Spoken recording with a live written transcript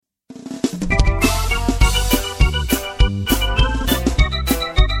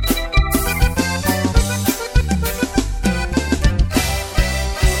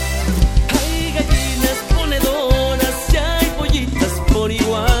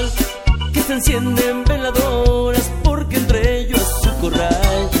que se encienden veladoras, porque entre ellos su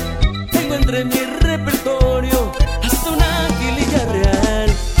corral tengo entre mi repertorio hasta una aguililla real.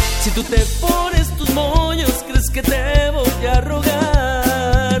 Si tú te pones tus moños, crees que te voy a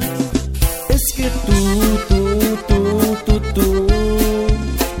rogar. Es que tú,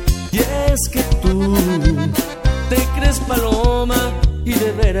 y es que tú te crees paloma y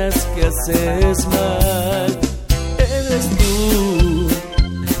de veras que haces mal.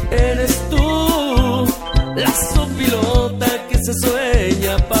 Eres tú, la Zopilota que se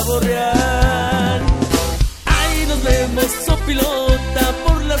sueña pavo real. Ahí nos vemos, Zopilota,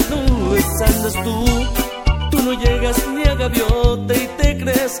 por las nubes andas tú no llegas ni a gaviota y te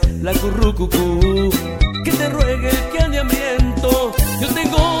crees la currucucú. Que te ruegue el que ande hambriento, yo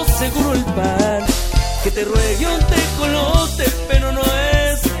tengo seguro el pan. Que te ruegue un tecolote, pero no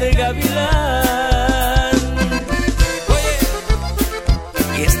es de gavilán. Oye,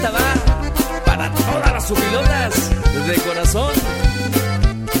 y esta va para todas las Zopilotas de corazón.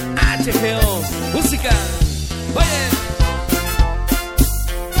 Hgo Musical. Oye.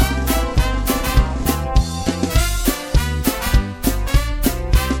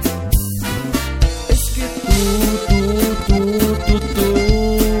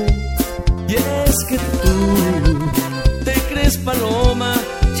 Paloma,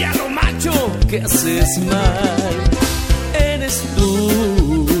 ya lo macho que haces mal. Eres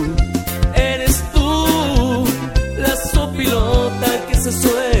tú, la Zopilota que se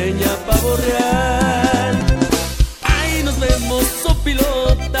sueña pavo real. Ahí nos vemos,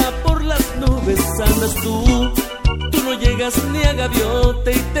 Zopilota, por las nubes andas tú no llegas ni a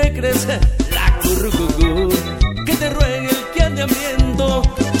gaviota y te crees la currucucú. Que te ruegue el que ande hambriento,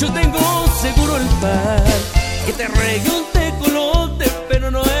 yo tengo seguro el pan. Que te ruegue un tecolote,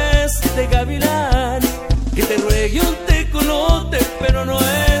 pero no es de gavilán. Que te ruegue un tecolote, pero no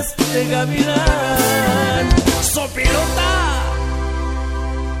es de gavilán.